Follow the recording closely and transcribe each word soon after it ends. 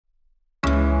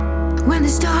When the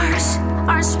stars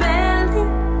are spelling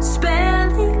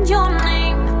your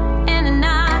name, and the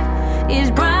night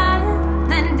is brighter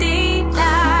than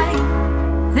daylight,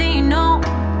 then you know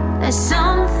there's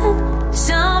something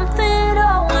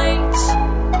always.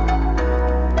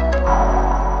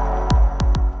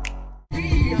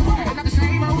 I'm not the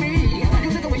same old me.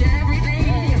 You took away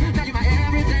everything. Now you're my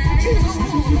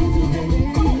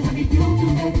everything. Come on, I need you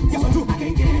today. Yes, I do. I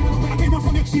can't get away. I can't run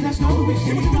from you. See, that's no way.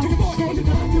 See what you do to your boy.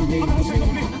 I'm not the same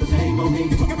old me. I'm not the same old me.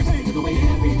 You took everything. Took away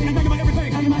everything. And now you're my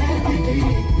everything. Now you're my everything.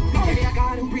 Maybe I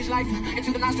God who breathes life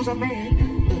into the nostrils of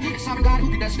man. Sovereign God who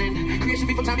predestined creation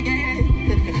before time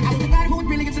began. I was the God who would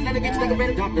really get to let it get to the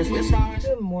red darkness with stars.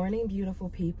 Good morning, beautiful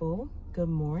people. Good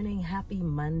morning. Happy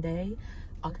Monday,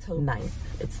 October 9th.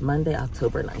 It's Monday,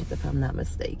 October 9th, if I'm not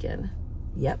mistaken.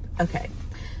 Yep. Okay.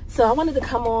 So I wanted to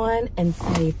come on and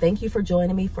say thank you for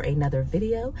joining me for another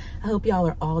video. I hope y'all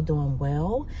are all doing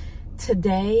well.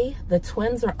 Today, the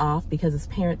twins are off because it's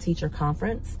parent-teacher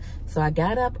conference. So I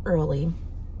got up early,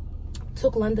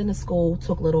 took London to school,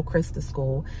 took little Chris to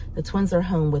school. The twins are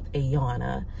home with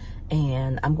Ayana,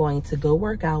 and I'm going to go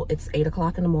work out. It's 8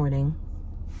 o'clock in the morning.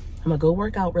 I'm gonna go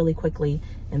work out really quickly,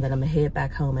 and then I'm gonna head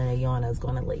back home, and Ayana is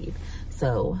gonna leave.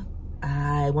 So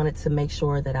I wanted to make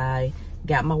sure that I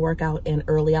got my workout in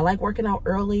early. I like working out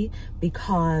early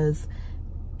because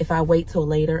if I wait till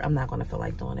later, I'm not gonna feel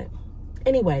like doing it.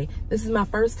 Anyway, this is my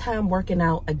first time working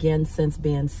out again since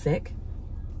being sick.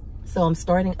 So I'm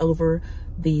starting over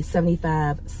the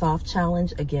 75 soft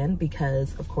challenge again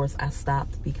because of course I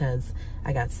stopped because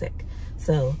I got sick.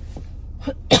 So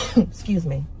excuse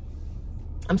me,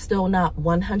 I'm still not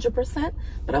 100%,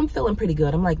 but I'm feeling pretty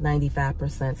good. I'm like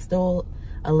 95%, still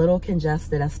a little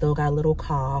congested. I still got a little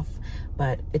cough,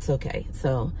 but it's okay.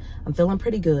 So I'm feeling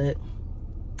pretty good.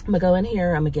 I'm gonna go in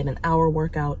here, I'm gonna get an hour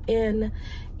workout in,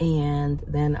 and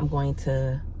then I'm going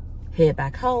to head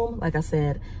back home. Like I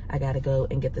said, I gotta go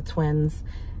and get the twins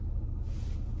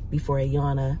before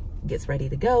Ayana gets ready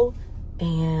to go.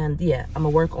 And yeah, I'm gonna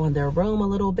work on their room a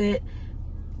little bit,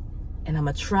 and I'm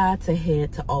gonna try to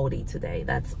head to Aldi today.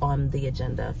 That's on the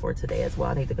agenda for today as well.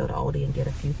 I need to go to Aldi and get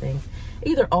a few things,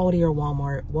 either Aldi or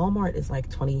Walmart. Walmart is like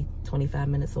 20-25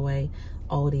 minutes away.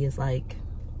 Aldi is like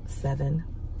 7.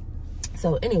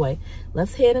 So anyway,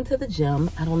 let's head into the gym.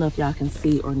 I don't know if y'all can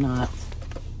see or not.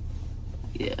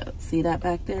 Yeah, see that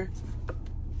back there?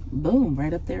 Boom,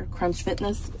 right up there, Crunch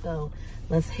Fitness. So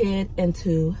let's head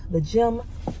into the gym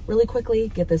really quickly,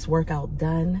 get this workout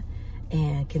done,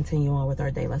 and continue on with our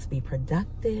day. Let's be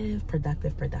productive. Let's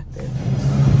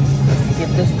get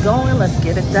this going, let's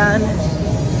get it done.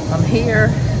 I'm here.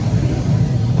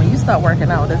 When you start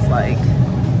working out, it's like,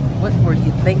 what were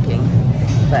you thinking?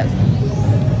 But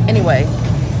anyway,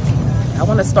 I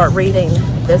want to start reading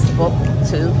this book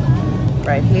too,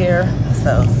 right here.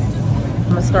 So I'm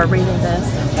gonna start reading this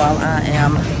while I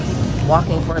am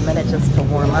walking for a minute just to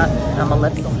warm up. I'm gonna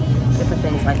lift some different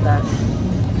things like that,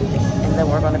 and then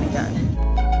we're gonna be done.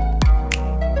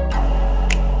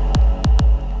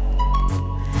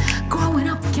 Growing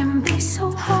up can be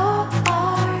so hard.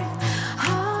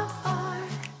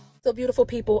 So beautiful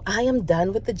people, I am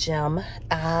done with the gym.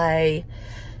 I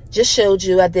just showed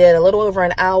you I did a little over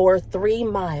an hour, 3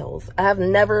 miles. I have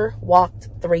never walked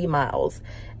 3 miles.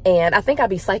 And I think I'd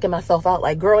be psyching myself out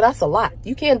like, girl, that's a lot.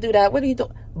 You can't do that. What are you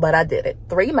doing? But I did it,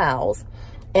 3 miles.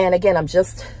 And again, I'm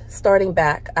just starting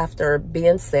back after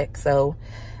being sick. So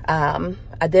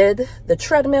I did the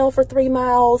treadmill for 3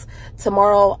 miles.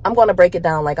 Tomorrow, I'm going to break it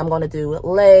down. Like I'm going to do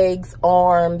legs,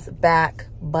 arms, back,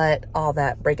 butt, all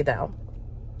that, break it down.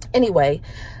 Anyway,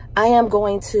 I am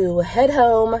going to head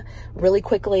home really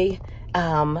quickly.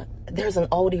 There's an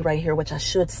Aldi right here, which I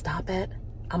should stop at.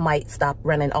 I might stop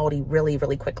running Aldi really,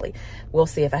 really quickly. We'll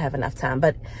see if I have enough time.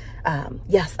 But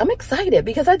yes, I'm excited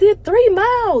because I did 3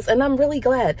 miles and I'm really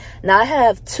glad. Now I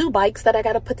have 2 bikes that I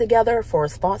got to put together for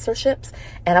sponsorships,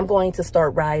 and I'm going to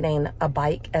start riding a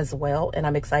bike as well. And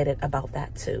I'm excited about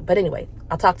that too. But anyway,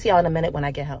 I'll talk to y'all in a minute when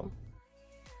I get home.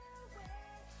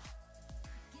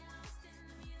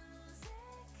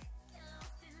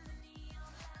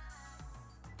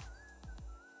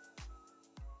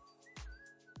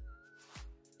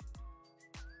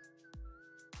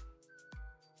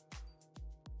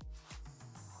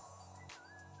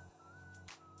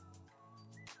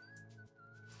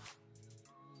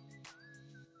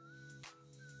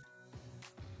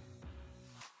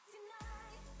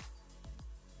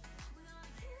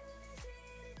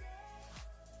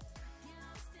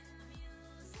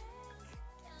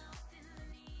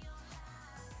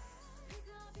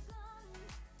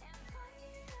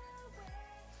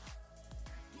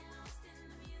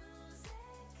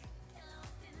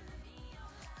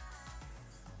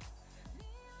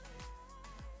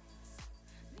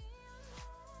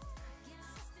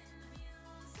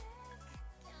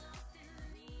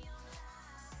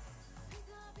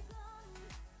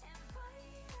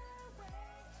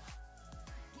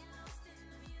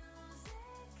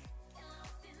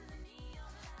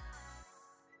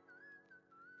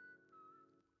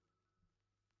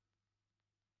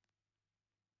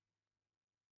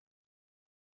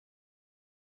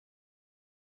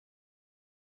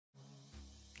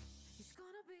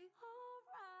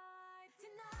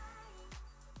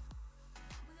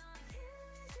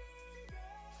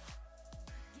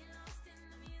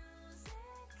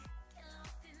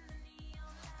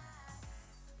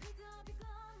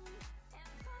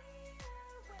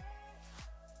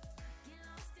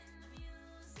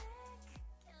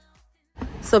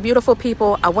 So beautiful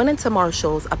people, I went into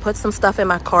Marshall's, I put some stuff in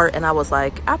my cart, and I was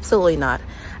like, absolutely not.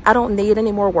 I don't need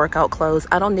any more workout clothes.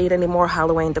 I don't need any more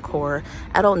Halloween decor.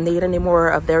 I don't need any more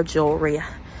of their jewelry.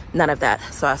 None of that.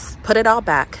 So I put it all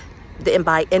back. Didn't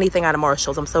buy anything out of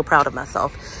Marshall's. I'm so proud of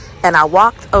myself. And I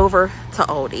walked over to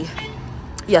Aldi.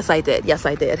 Yes, I did. Yes,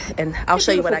 I did. And I'll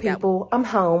show you what I got. People, I'm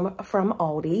home from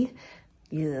Aldi.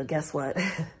 Yeah, guess what?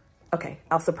 Okay,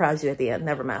 I'll surprise you at the end.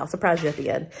 Never mind, I'll surprise you at the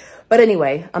end. But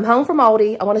anyway, I'm home from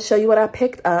Aldi. I want to show you what I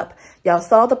picked up. Y'all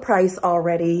saw the price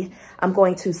already. I'm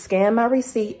going to scan my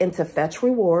receipt into Fetch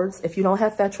Rewards. If you don't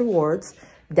have Fetch Rewards,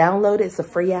 download it. It's a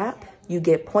free app. You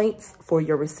get points for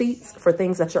your receipts for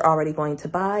things that you're already going to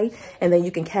buy. And then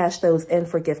you can cash those in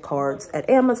for gift cards at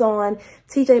Amazon,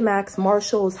 TJ Maxx,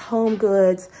 Marshall's, Home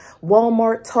Goods,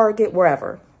 Walmart, Target,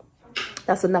 wherever.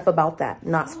 That's enough about that.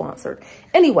 Not sponsored.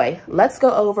 Anyway, let's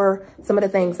go over some of the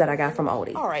things that I got from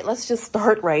Aldi. All right, let's just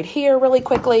start right here really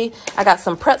quickly. I got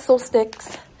some pretzel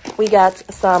sticks. We got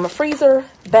some freezer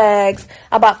bags.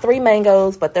 I bought 3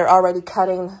 mangoes, but they're already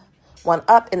cutting one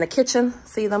up in the kitchen.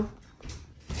 See them?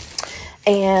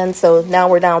 And so now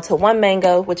we're down to 1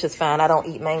 mango, which is fine. I don't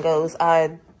eat mangoes.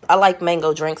 I like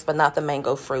mango drinks, but not the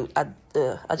mango fruit. I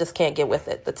just can't get with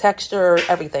it. The texture,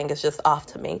 everything is just off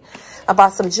to me. I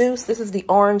bought some juice. This is the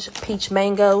orange peach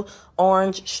mango,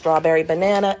 orange strawberry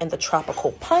banana, and the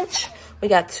tropical punch. We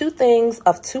got 2 things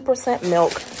of 2%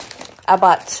 milk. I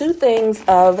bought 2 things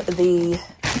of the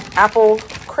apple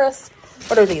crisp.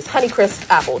 What are these? Honey crisp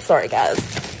apples. Sorry, guys.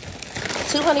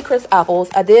 2 honey crisp apples.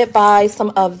 I did buy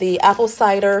some of the apple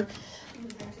cider.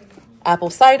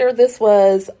 This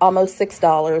was almost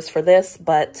 $6 for this,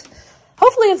 but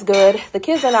hopefully it's good. The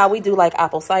kids and I, we do like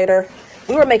apple cider.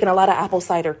 We were making a lot of apple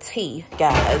cider tea,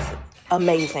 guys.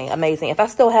 Amazing, amazing. If I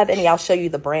still have any, I'll show you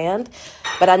the brand,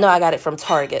 but I know I got it from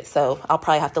Target, so I'll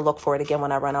probably have to look for it again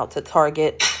when I run out to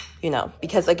Target, you know,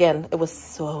 because again, it was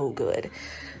so good.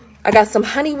 I got some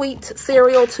honey wheat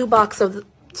cereal, 2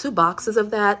 boxes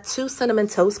of that, 2 cinnamon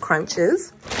toast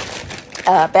crunches,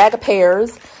 a bag of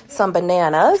pears, some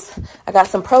bananas. I got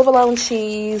some provolone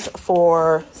cheese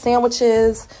for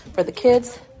sandwiches for the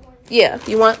kids. Yeah,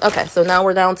 you want? Okay, so now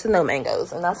we're down to no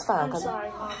mangoes, and that's fine. I'm sorry,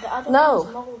 Mom. The other no.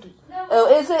 one's moldy.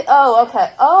 Oh, is it? Oh,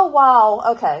 okay. Oh, wow.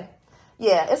 Okay.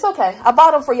 Yeah, it's okay. I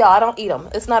bought them for y'all. I don't eat them.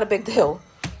 It's not a big deal.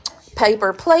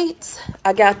 Paper plates.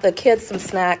 I got the kids some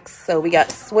snacks. So we got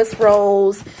Swiss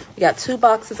rolls. We got 2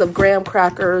 boxes of graham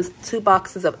crackers, 2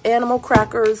 boxes of animal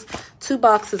crackers, 2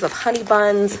 boxes of honey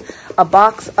buns, a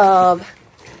box of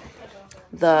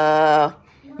the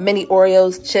mini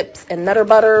Oreos, chips, and Nutter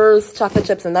Butters, chocolate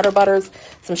chips and Nutter Butters,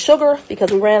 some sugar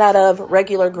because we ran out of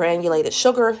regular granulated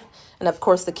sugar. And of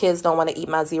course, the kids don't want to eat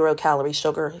my 0-calorie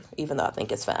sugar, even though I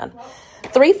think it's fine.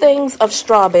 3 things of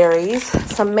strawberries,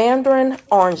 some mandarin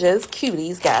oranges,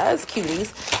 cuties, guys,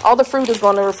 cuties. All the fruit is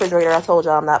going to the refrigerator. I told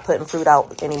y'all I'm not putting fruit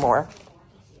out anymore.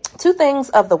 2 things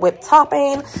of the whipped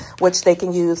topping, which they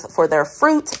can use for their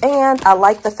fruit. And I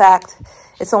like the fact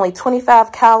it's only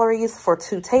 25 calories for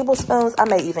 2 tablespoons. I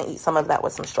may even eat some of that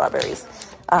with some strawberries.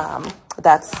 I'm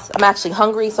actually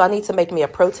hungry, so I need to make me a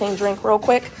protein drink real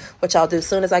quick, which I'll do as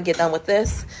soon as I get done with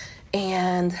this.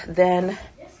 And then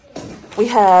we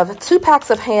have 2 packs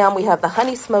of ham. We have the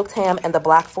honey smoked ham and the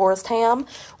black forest ham.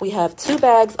 We have 2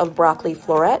 bags of broccoli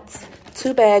florets,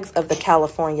 2 bags of the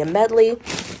California medley.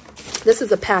 This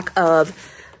is a pack of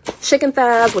chicken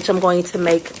thighs, which I'm going to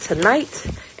make tonight.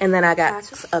 And then I got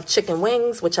packs of chicken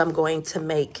wings, which I'm going to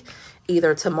make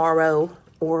either tomorrow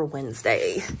or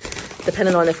Wednesday,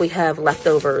 depending on if we have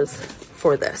leftovers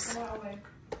for this.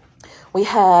 We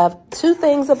have 2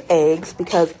 things of eggs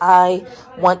because I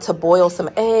want to boil some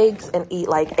eggs and eat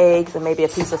like eggs and maybe a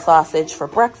piece of sausage for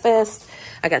breakfast.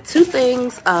 I got 2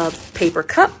 things of paper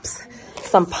cups,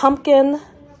 some pumpkin,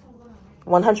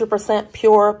 100%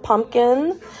 pure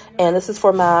pumpkin. And this is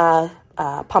for my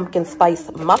pumpkin spice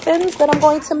muffins that I'm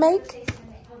going to make.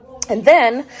 And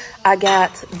then I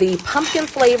got the pumpkin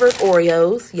flavored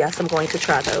Oreos. Yes, I'm going to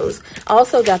try those. I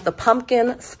also got the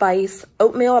pumpkin spice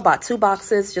oatmeal. I bought 2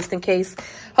 boxes just in case.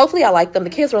 Hopefully I like them. The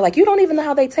kids were like, you don't even know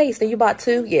how they taste and you bought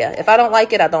 2? Yeah, if I don't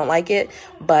like it, I don't like it.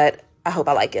 But I hope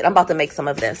I like it. I'm about to make some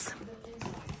of this.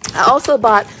 I also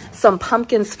bought some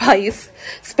pumpkin spice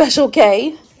Special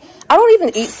K. I don't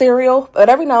even eat cereal, but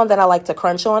every now and then I like to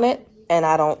crunch on it. And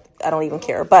I don't even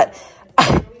care. But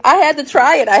I had to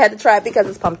try it. I had to try it because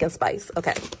it's pumpkin spice.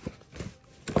 Okay.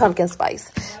 Pumpkin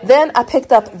spice. Then I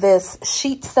picked up this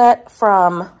sheet set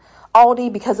from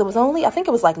Aldi because it was only, I think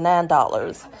it was like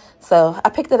 $9. So I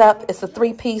picked it up. It's a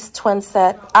 3-piece twin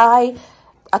set. I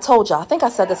told y'all, I think I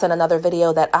said this in another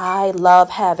video, that I love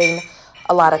having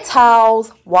a lot of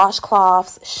towels,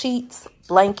 washcloths, sheets,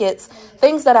 blankets,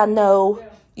 things that I know,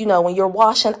 you know, when you're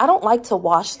washing, I don't like to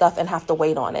wash stuff and have to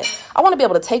wait on it. I want to be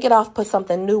able to take it off, put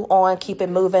something new on, keep it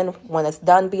moving. When it's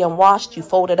done being washed, you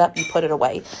fold it up, you put it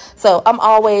away. So I'm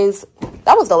always,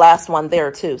 that was the last one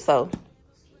there too. So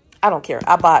I don't care.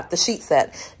 I bought the sheet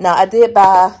set. Now I did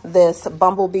buy this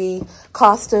bumblebee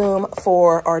costume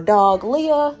for our dog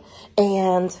Leah,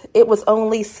 and it was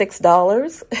only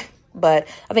 $6, but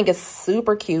I think it's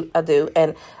super cute. I do.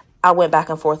 And I went back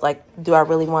and forth like, do I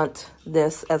really want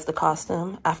this as the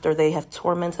costume after they have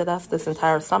tormented us this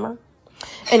entire summer?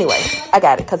 Anyway, I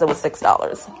got it because it was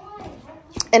 $6.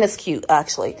 And it's cute,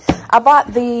 actually. I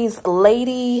bought these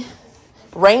lady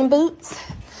rain boots,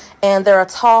 and they're a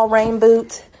tall rain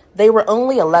boot. They were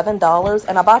only $11,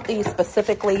 and I bought these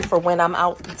specifically for when I'm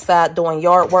outside doing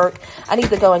yard work. I need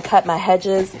to go and cut my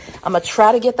hedges. I'm going to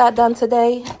try to get that done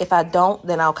today. If I don't,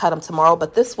 then I'll cut them tomorrow.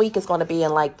 But this week is going to be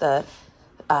in like the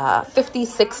 50s,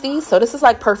 60s. So this is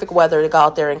like perfect weather to go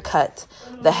out there and cut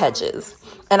the hedges.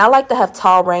 And I like to have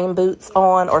tall rain boots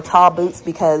on, or tall boots,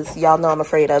 because y'all know I'm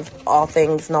afraid of all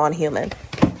things non-human.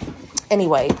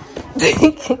 Anyway,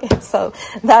 so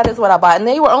that is what I bought. And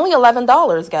they were only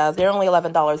 $11, guys. They're only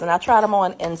 $11. And I tried them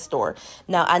on in store.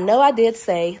 Now, I know I did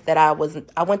say that I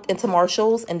went into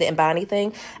Marshall's and didn't buy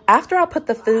anything. After I put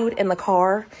the food in the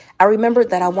car, I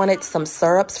remembered that I wanted some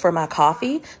syrups for my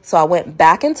coffee. So I went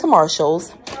back into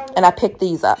Marshall's and I picked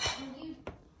these up.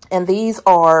 And these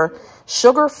are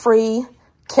sugar-free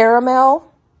caramel.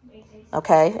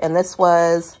 Okay. And this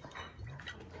was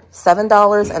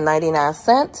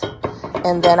 $7.99.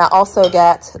 And then I also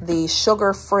got the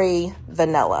sugar-free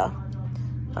vanilla.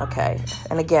 Okay.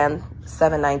 And again,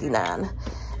 $7.99.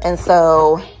 And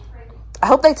so I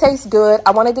hope they taste good.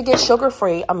 I wanted to get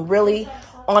sugar-free. I'm really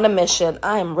on a mission.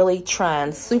 I am really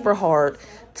trying super hard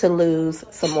to lose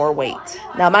some more weight.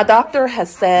 Now, my doctor has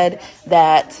said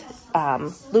that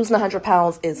losing 100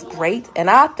 pounds is great. And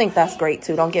I think that's great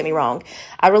too. Don't get me wrong.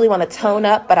 I really want to tone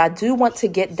up, but I do want to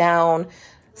get down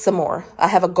some more. I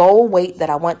have a goal weight that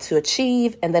I want to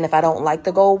achieve. And then if I don't like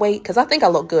the goal weight, because I think I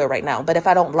look good right now, but if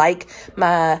I don't like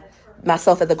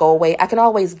myself at the goal weight, I can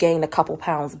always gain a couple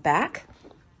pounds back.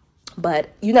 But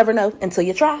you never know until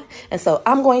you try. And so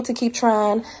I'm going to keep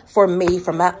trying for me,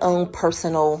 for my own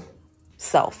personal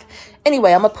self.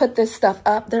 Anyway, I'm going to put this stuff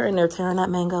up. They're in there tearing that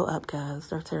mango up, guys.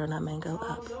 They're tearing that mango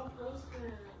up.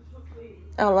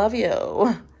 I love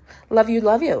you. Love you,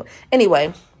 love you.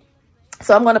 Anyway,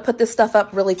 so I'm going to put this stuff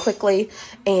up really quickly.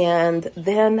 And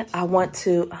then I want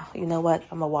to, oh, you know what?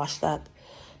 I'm going to wash that.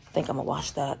 I think I'm going to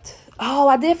wash that. Oh,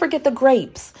 I did forget the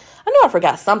grapes. I know I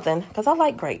forgot something because I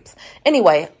like grapes.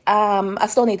 Anyway, I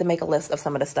still need to make a list of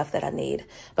some of the stuff that I need.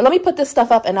 But let me put this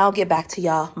stuff up and I'll get back to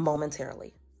y'all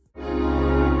momentarily.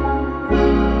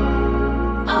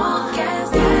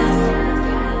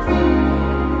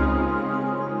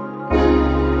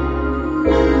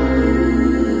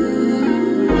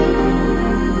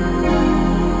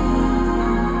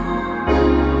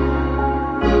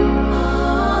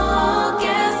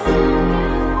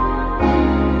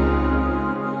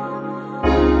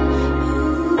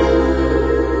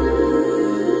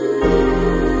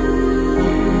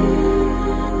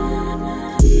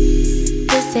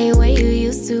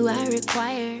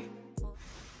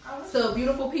 So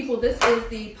beautiful people, this is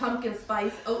the pumpkin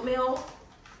spice oatmeal.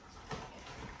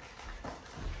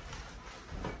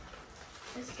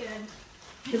 It's good.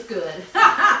 It's good.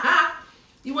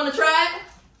 You want to try it?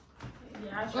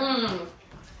 Yeah, I'll try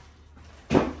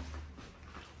it.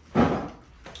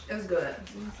 It's good.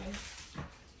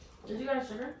 Did you add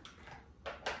sugar?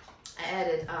 I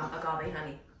added agave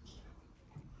honey.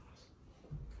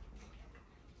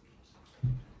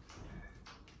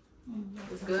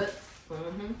 It's good.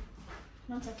 Mm-hmm.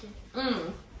 No touch it.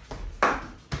 Mm.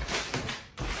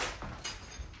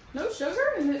 No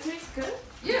sugar and it tastes good?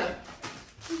 Yeah.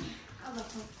 I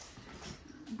love it.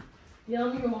 Yeah,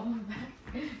 let me go on my back.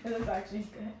 It is actually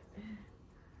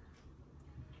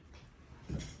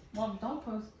good. Mom, don't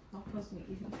post me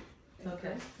either.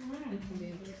 Okay.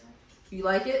 You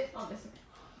like it? Oh, this is it.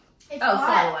 It's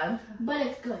hot, but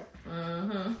it's good.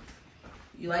 Mm-hmm.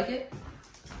 You like it?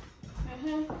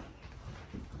 Mm-hmm.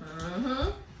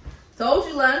 Mm-hmm. Told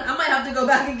you, Len. I might have to go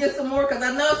back and get some more because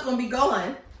I know it's going to be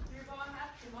going. You're going to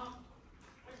have to, Mom.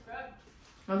 It's good.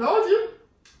 I told you.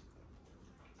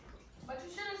 But you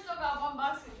should have still got one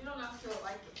box of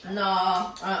like it. No,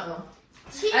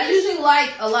 I usually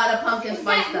like a lot of pumpkin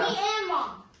spice Me stuff. and mom.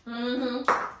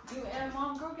 Mm-hmm. You and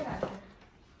mom, girl, get out of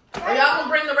here. Are y'all gonna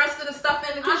bring the rest of the stuff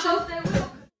in the kitchen?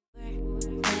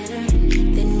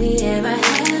 Than we ever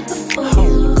had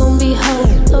before. Gonna be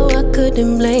home, though I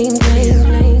couldn't blame.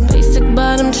 Basic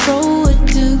bottom troll, what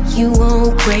do you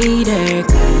want greater?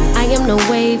 I am no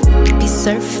wave, be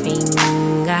surfing.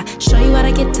 I show you how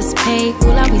to get this pay,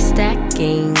 will I be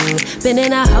stacking? Been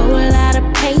in a whole lot of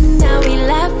pain, now we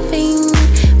laughing.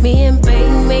 Me and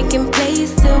Bang making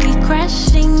plays till we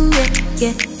crashing.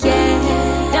 Yeah.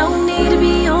 Don't need to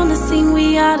be on the scene,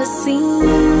 we are the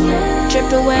scene.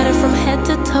 Dripping wetter from head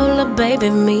to toe, little baby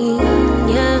me.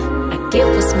 Yeah, I get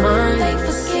what's mine.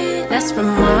 Let's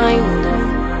remind them,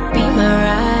 be my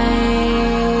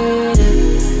rider.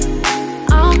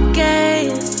 All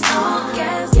gas.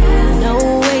 No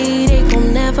way they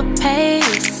gon' never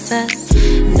pace us.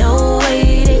 No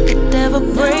way they could ever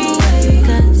break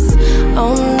us.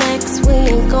 On next, we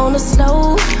ain't gonna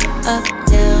slow up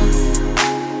now.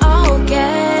 All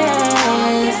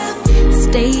gas.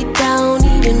 Stay down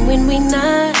even when we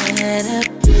not up.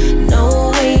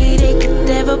 No way they could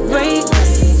ever break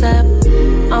us up.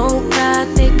 Oh God,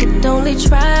 they could only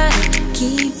try to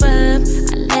keep up.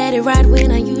 I let it ride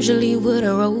when I usually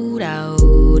would've rolled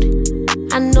out.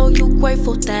 I know you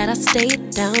grateful that I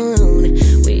stayed down.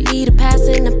 We either pass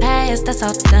in the past, that's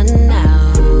all done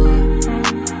now.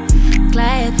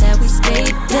 Glad that we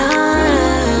stayed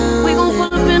down. We gon'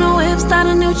 pull up in a whip, start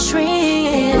a new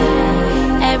trend.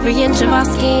 Every inch of our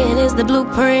skin is the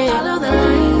blueprint. Follow the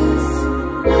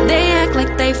lines. They act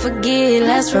like they forget,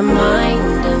 let's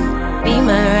remind them, be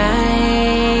my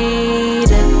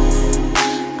rider.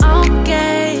 All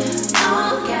gas.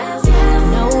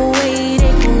 No way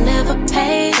they can never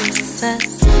pace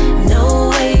us. No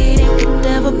way they could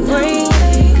ever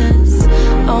break us.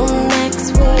 On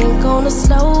next, we ain't gonna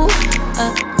slow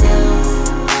up now.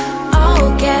 All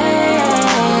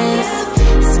gas.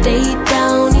 Stay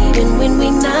down even when we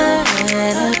not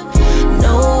up.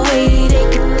 No way they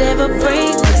could ever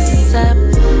break us up.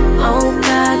 Oh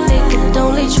God, they could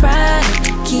only try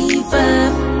to keep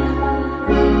up.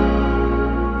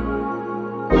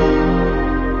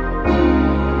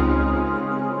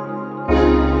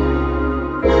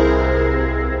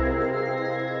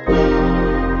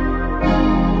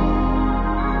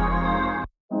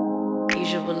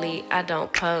 Usually I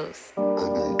don't post.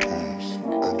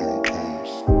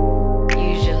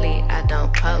 Usually I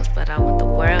don't post, but I want the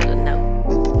world to know.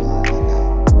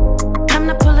 Time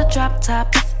to pull a drop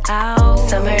top out.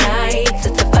 Summer nights,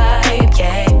 it's a vibe,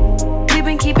 yeah. We've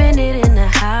been keeping it in the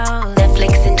house.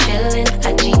 Netflix and chillin',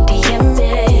 I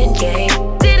GDM'in',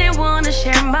 yeah. Didn't wanna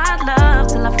share my love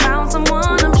till I found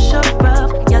someone I'm sure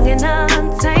of. Young and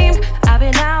untamed, I've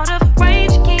been out of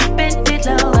range, keeping it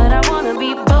low. But I wanna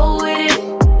be bold with it.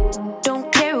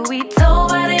 Don't care who we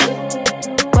told about it.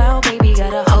 Well, baby,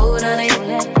 got a hold on it.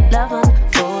 Let love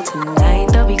unfold tonight.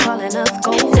 They'll be calling us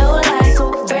gold. No lies,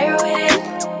 so fair with it.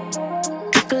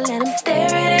 You can let them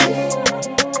stare at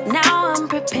it. Now I'm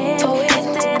prepared. Oh,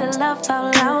 instead of love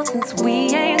out loud, since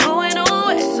we ain't going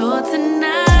nowhere. So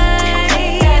tonight,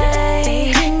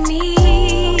 baby,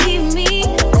 need me.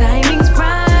 Timing's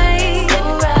right. So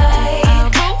right. Our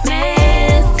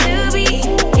romance to be.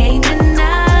 Can't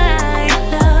deny. I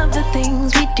love the things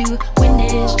we do when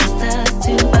it's just us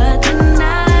two. But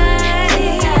tonight,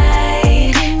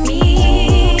 baby,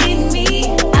 need me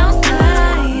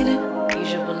outside.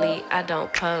 Usually I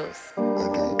don't post.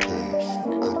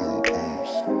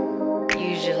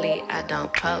 Usually I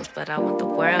don't post, but I want the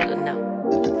world to know.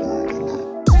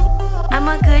 I'm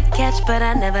a good catch, but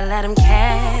I never let him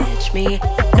catch me.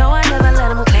 No, I never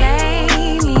let him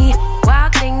claim me.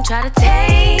 Wild thing try to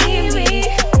tame me,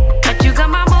 but you got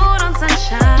my mood on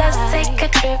sunshine. Let's take a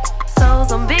trip,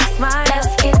 souls on big smile. Let's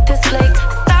hit this lake,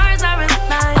 stars are in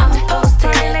line. I'm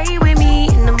posted, lay with me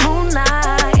in the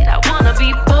moonlight. I wanna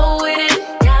be bold with it.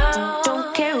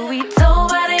 Don't care who we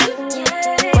told about it.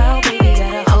 Well, baby,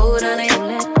 got a hold on it.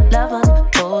 Let love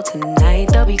unfold tonight.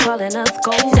 They'll be calling us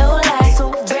gold. No lies,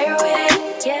 so fair with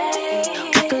it.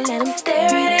 We can let them stare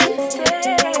at it.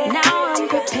 Now I'm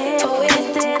prepared. Oh,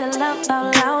 instead of love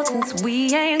out loud, since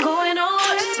we ain't going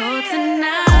nowhere. So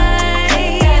tonight,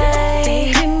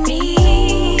 baby,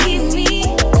 meet me.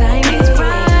 Time is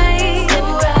right. So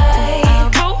right. Our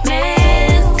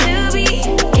romance to be.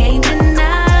 Can't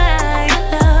deny. I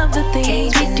love the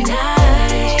things we do.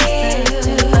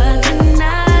 But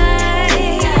tonight,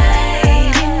 baby,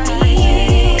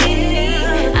 meet me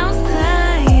outside.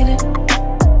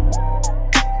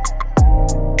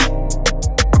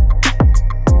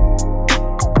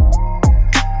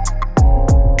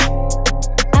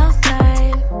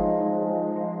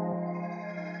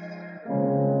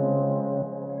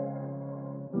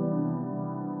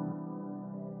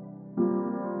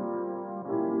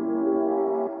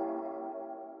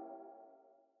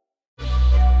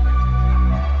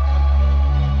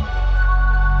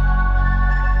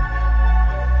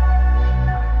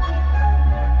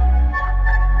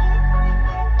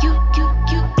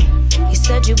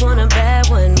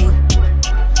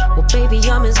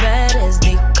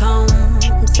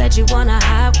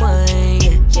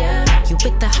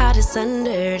 sweetest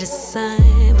under the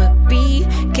sun. But be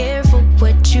careful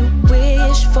what you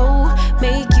wish for,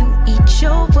 make you eat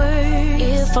your words.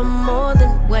 If I'm more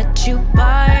than what you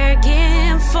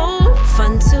bargain for,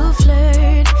 fun to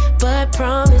flirt, but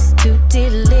promise to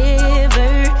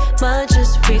deliver. Much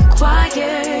is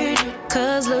required,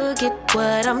 cause look at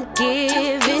what I'm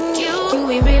giving you. You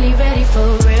ain't really ready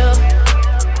for real.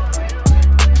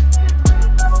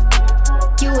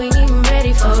 You ain't even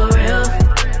ready for real.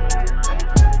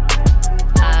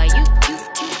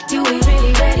 You ain't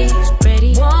really ready.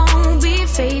 Won't be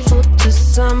faithful to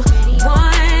someone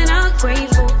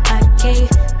ungrateful. I can't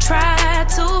try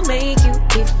to make you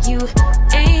if you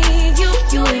ain't you.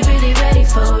 You ain't really ready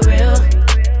for real.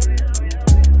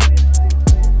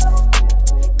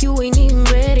 You ain't even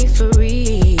ready for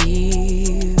real.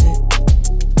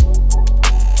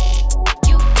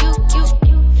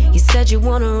 You said you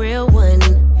want a real one.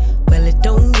 Well, it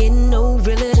don't get no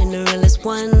realer than the realest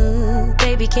one.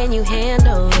 Baby, can you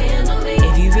handle it?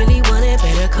 If you really want it,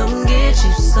 better come get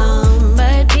you some.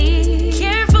 But be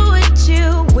careful what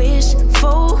you wish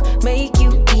for, make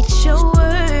you eat your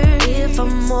word. If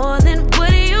I'm more than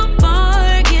what you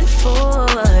bargained for,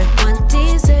 one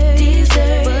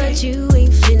dessert, but you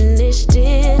ain't finished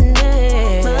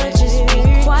dinner. Much is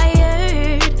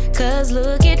required, cause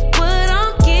look at what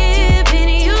I'm giving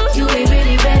you. You ain't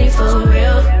really ready for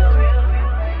real.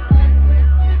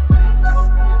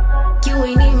 You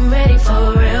ain't even ready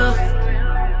for real.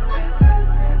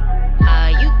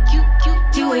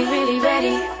 You ain't really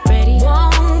ready.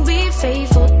 Won't be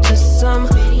faithful to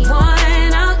someone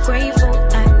ungrateful.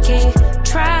 I can't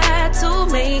try to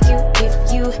make you if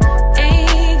you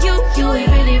ain't you. You ain't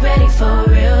really ready for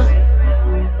real.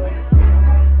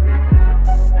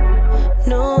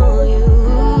 No,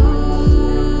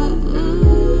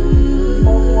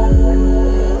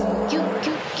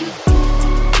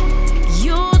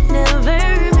 you'll never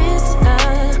miss a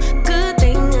good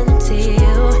thing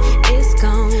until it's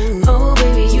gone. Oh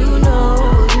baby, you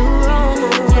know you're wrong.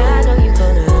 Yeah, I know you're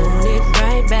gonna own it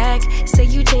right back. Say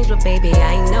you changed, but baby,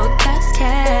 I know that's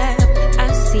cap.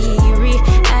 I see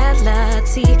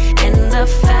reality, and the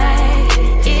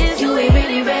fact is you ain't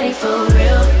really ready for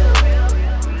real.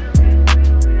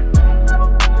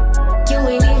 You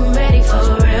ain't even ready for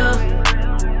real.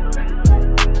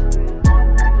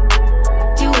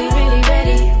 You ain't really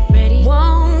ready.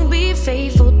 Won't be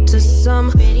faithful to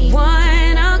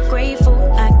someone ungrateful.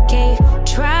 I can't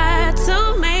try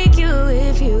to make you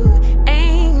if you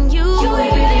ain't you. You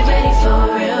ain't really ready for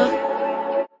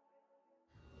real.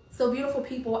 So beautiful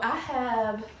people, I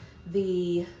have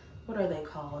the, what are they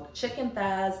called? Chicken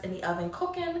thighs in the oven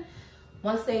cooking.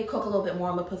 Once they cook a little bit more,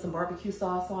 I'm gonna put some barbecue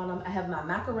sauce on them. I have my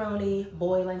macaroni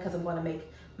boiling because I'm gonna make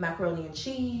macaroni and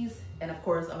cheese. And of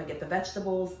course, I'm gonna get the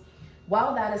vegetables.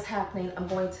 While that is happening, I'm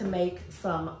going to make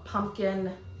some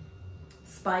pumpkin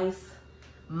spice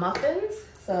muffins.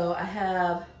 So I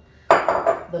have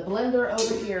the blender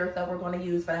over here that we're gonna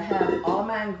use, but I have all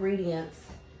my ingredients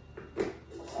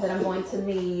that I'm going to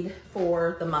need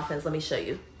for the muffins. Let me show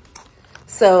you.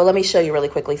 So let me show you really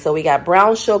quickly. So we got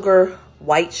brown sugar,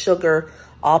 white sugar,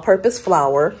 all-purpose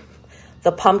flour,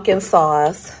 the pumpkin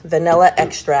sauce, vanilla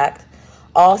extract,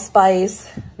 allspice,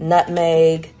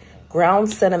 nutmeg, ground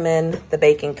cinnamon, the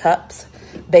baking cups,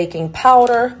 baking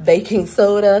powder, baking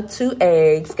soda, 2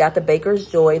 eggs, got the baker's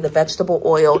joy, the vegetable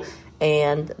oil,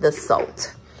 and the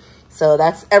salt. So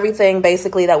that's everything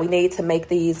basically that we need to make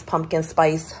these pumpkin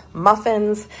spice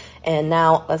muffins. And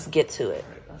now let's get to it.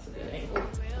 That's a good angle.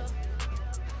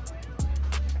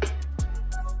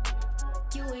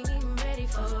 You ain't even ready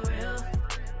for real.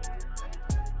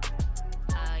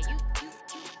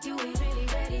 You ain't really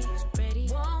ready.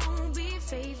 Won't be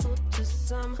faithful to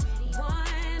someone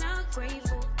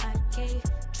ungrateful. I can't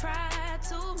try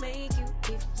to make you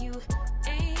if you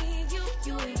ain't you.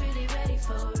 You ain't really ready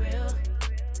for real.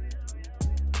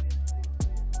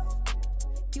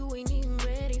 You ain't even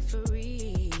ready for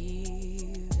real.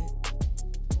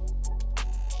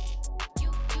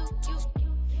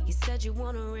 You said you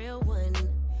want a real one.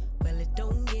 Well, it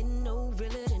don't get no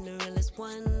realer than the realest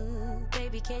one.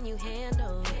 Baby, can you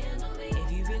handle it?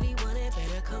 If you really want it,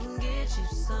 better come get you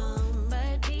some.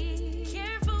 But be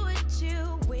careful what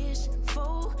you wish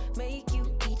for, make you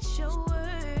eat your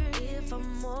word. If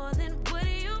I'm more than what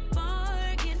you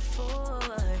bargained for,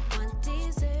 one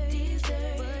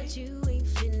dessert, but you ain't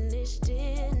finished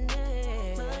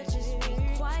dinner. Much is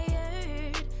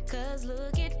required, cause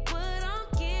look at what I'm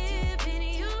giving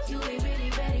you. You ain't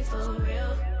really ready for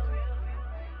real.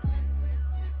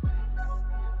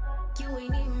 You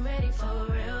ain't even ready for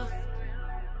real.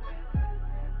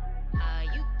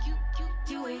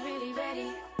 You ain't really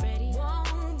ready.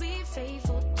 Won't be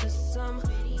faithful to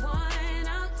someone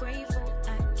ungrateful.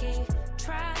 I can't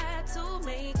try to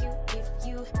make you if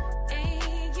you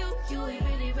ain't you. You ain't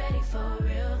really ready for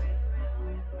real.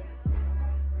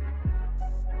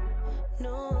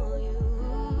 No,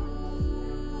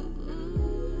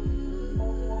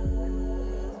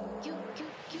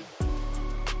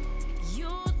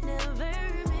 you'll never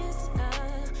miss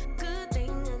a good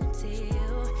thing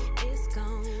until it's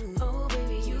gone. Oh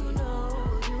baby, you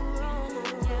know you're wrong.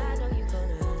 Yeah, I know you're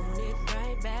gonna own it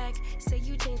right back. Say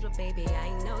you changed, but baby, I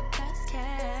know that's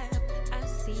cap. I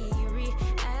see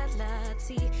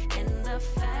reality, and the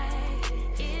fact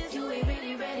is you ain't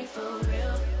really ready for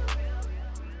real.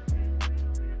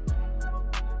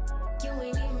 You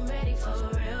ain't even ready for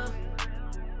real.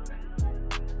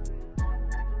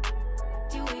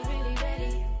 You ain't really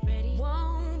ready.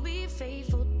 Won't be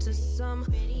faithful to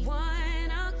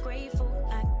someone ungrateful.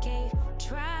 I can't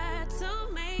try to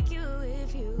make you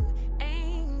if you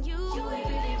ain't you. You ain't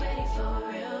really ready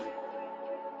for real.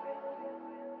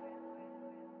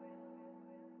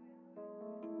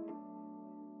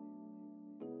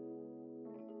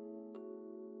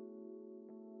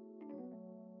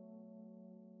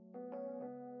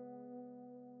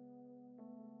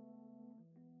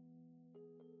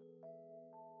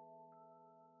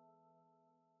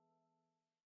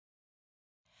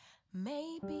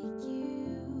 Maybe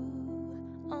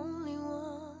you only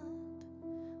want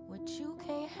what you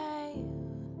can't have.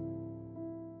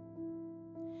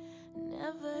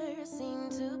 Never seem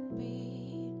to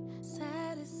be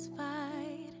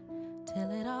satisfied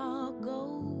till it all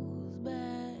goes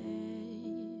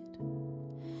bad.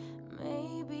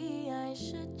 Maybe I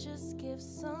should just give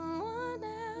someone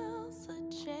else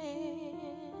a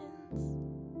chance.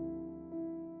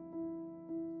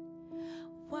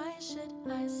 Why should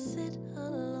I sit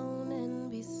alone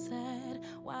and be sad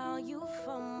while you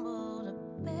fumble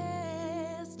the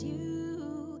best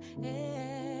you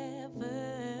ever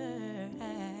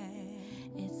had?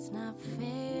 It's not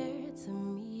fair to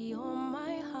me or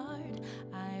my heart.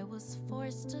 I was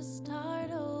forced to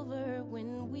start over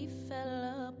when we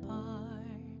fell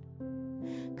apart.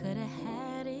 Could've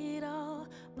had it all,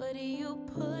 but you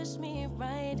pushed me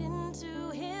right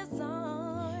into his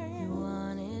arms. You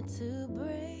wanted to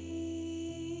break,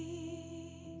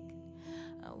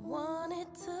 I wanted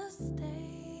to stay.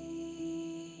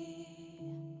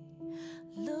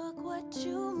 Look what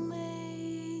you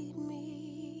made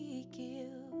me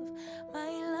give my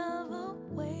love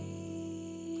away.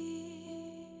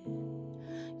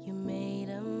 You made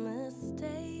a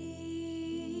mistake.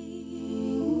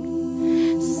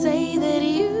 Say that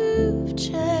you've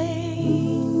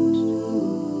changed,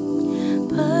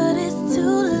 but it's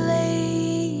too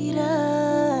late.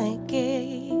 I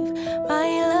gave my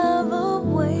love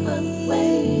away.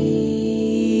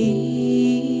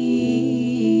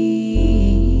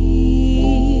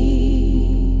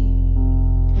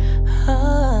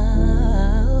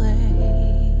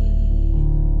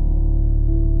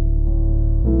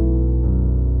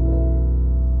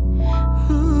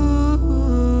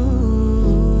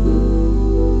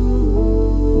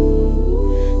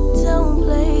 Don't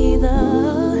play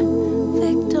the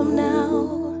victim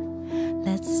now.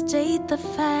 Let's state the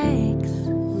facts.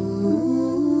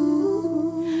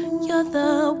 You're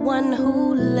the one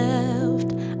who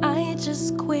left. I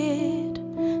just quit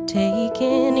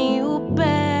taking you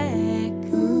back.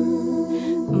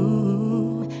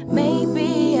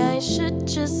 Maybe I should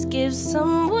just give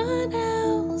someone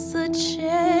else a chance.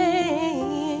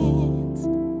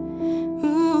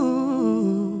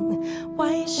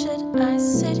 Why should I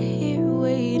sit here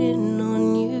waiting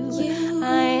on you?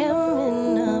 I am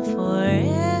in a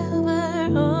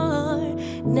forever or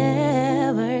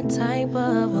never type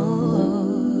of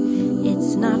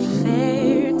it's not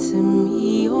fair to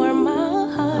me or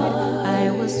my heart.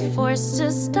 I was forced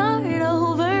to start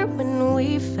over when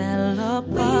we fell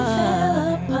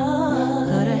apart.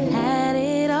 Could've had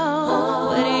it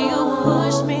all, but you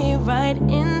pushed me right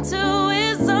into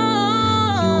his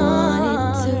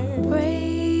arms. You wanted to break,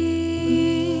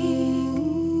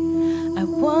 I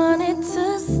wanted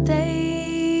to stay.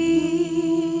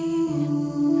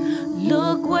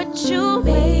 Look what you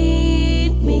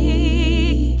made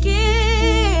me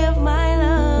give my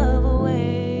love away.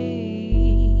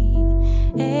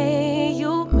 Hey,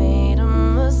 you made a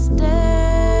mistake.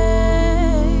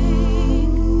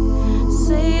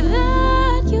 Say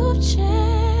that you've changed,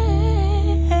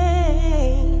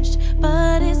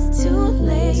 but it's too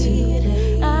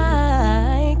late.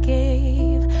 I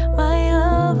gave my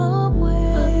love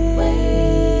away.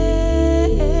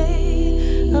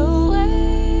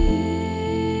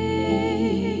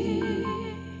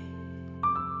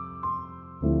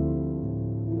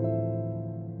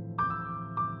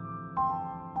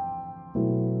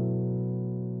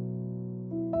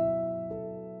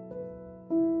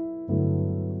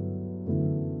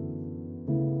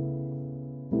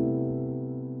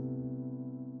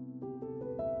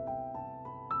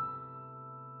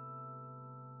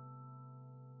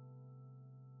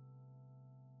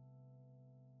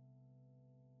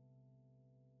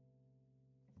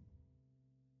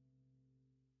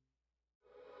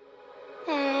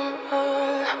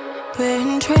 we're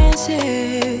in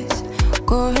trances,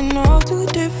 going off to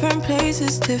different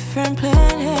places, different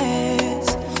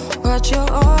planets. Watch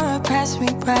your aura pass me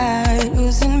by,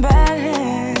 losing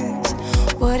balance.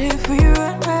 What if we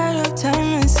run out of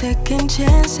time and second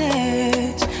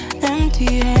chances?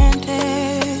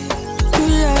 Empty-handed. You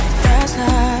like the fast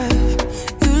life,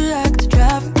 you like to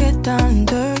drive and get down and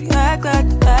dirty, act like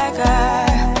the bad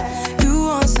guy. You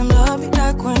want some love, you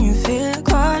like when you feel like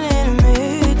calling at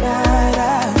midnight.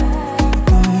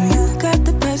 You got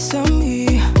the best of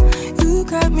me, you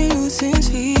got me losing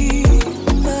sleep.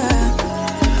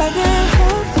 I've been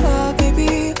hopeful,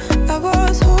 baby, I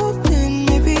was hoping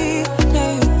maybe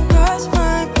that you cross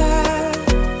my path.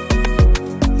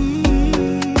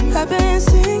 I've been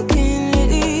sinking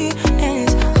lately, and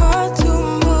it's hard to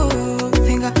move.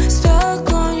 Think I'm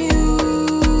stuck on you.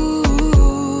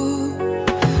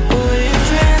 We're in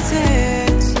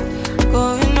trances,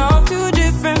 going off to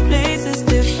different places,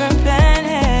 different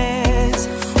planets.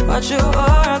 Watch your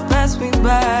aura pass me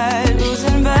by,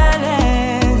 losing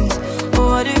balance.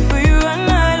 What if we run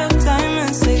out of time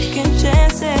and second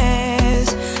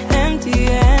chances?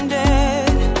 Empty-handed.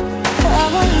 I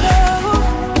wonder,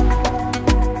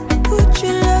 would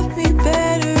you love me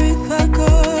better if I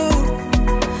go?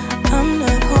 I'm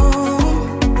not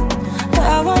home.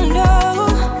 I wonder,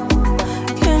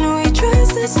 can we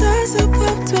trust the stars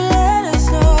above to let us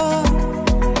know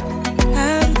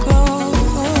how to go?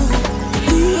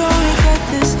 We only got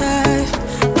this life,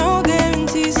 no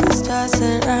guarantees and stars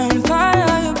align.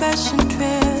 Follow your passion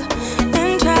trail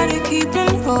and try to keep an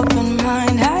open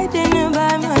mind. Hiding it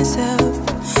by myself,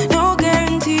 no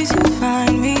guarantees you'll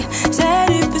find me. Said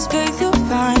if it's faith you'll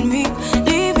find me,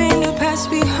 leaving the past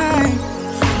behind.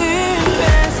 We're in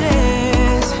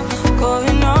trances,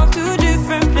 going off to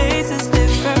different places,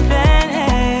 different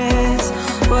planets.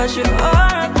 Watch your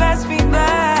aura pass me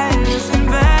by, losing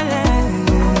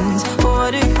balance.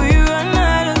 What if we run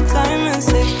out of time and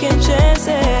second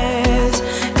chances?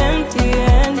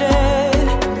 Empty-handed.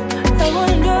 I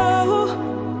wonder,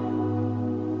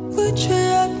 would you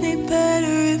love me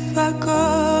better if I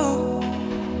go?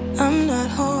 I'm not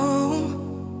home.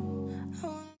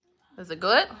 Is it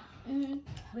good? Mm-hmm.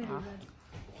 Really good.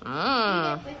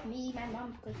 Mmm. Eat it with me. My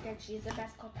mom cooked it. She's the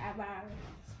best cook ever.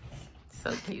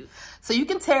 So cute. So you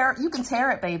can tear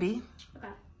it, baby.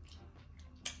 Okay.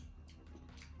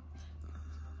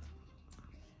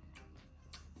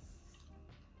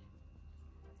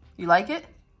 You like it?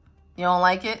 You don't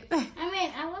like it? I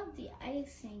mean, I love the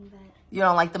icing, but You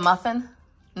don't like the muffin?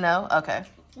 No? Okay.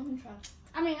 let me try.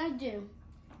 I mean, I do.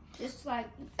 Just like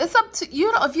It's up to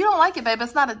you. If you don't like it, baby,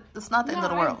 it's not the end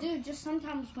of the world. I do. Just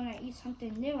sometimes when I eat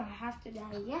something new, I have to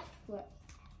digest it.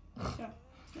 So,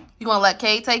 no. You want to let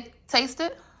Kay taste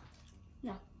it?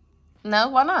 No. No?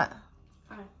 Why not?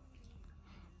 Fine.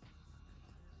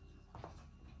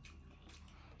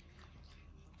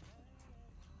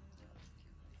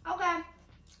 Okay.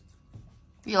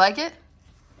 You like it?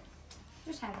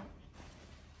 Just have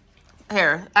it.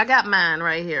 Here, I got mine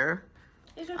right here.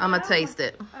 It's okay. I'm going to taste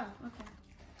it. Oh, okay.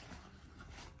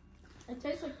 It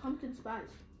tastes like pumpkin spice.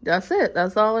 That's it.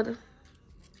 That's all it is.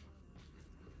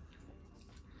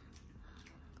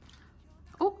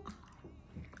 Oh.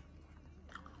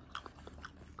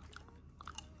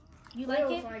 You like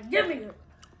it? Like, give me it.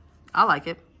 I like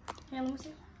it. Here, let me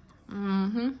see.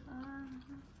 Mm-hmm.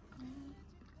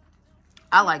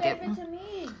 I like it. Give it to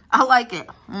me. I like it.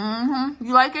 Mm-hmm.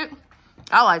 You like it?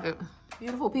 I like it.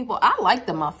 Beautiful people. I like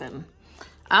the muffin.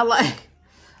 I like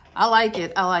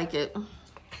it. I like it.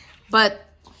 But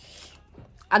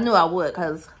I knew I would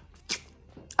because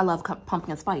I love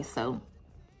pumpkin spice. So,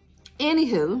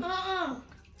 anywho.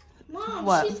 Mom,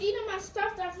 what? she's eating my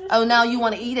stuff. Oh, now you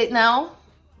want to eat it now?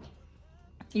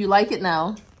 You like it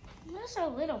now? Just a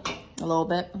little bit. A little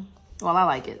bit? Well, I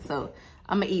like it. So,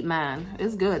 I'm going to eat mine.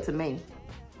 It's good to me.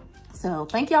 So,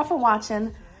 thank y'all for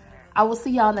watching. I will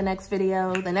see y'all in the next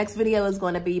video. The next video is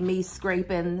going to be me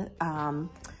scraping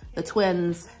the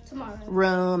twins'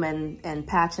 room and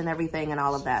patching everything and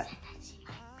all of that.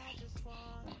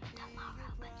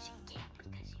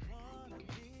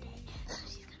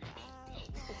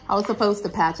 I was supposed to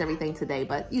patch everything today,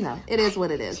 but you know, it is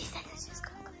what it is. She said that she was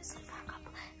going to go to sleep for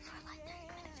like 30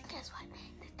 minutes, and guess what?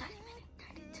 The 30 minutes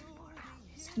turned into 4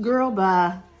 hours. Girl,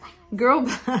 bye. Girl,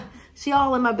 bye. She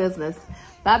all in my business.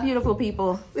 Bye, beautiful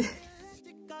people.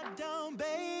 Down,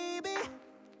 baby.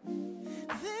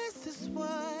 This is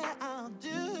what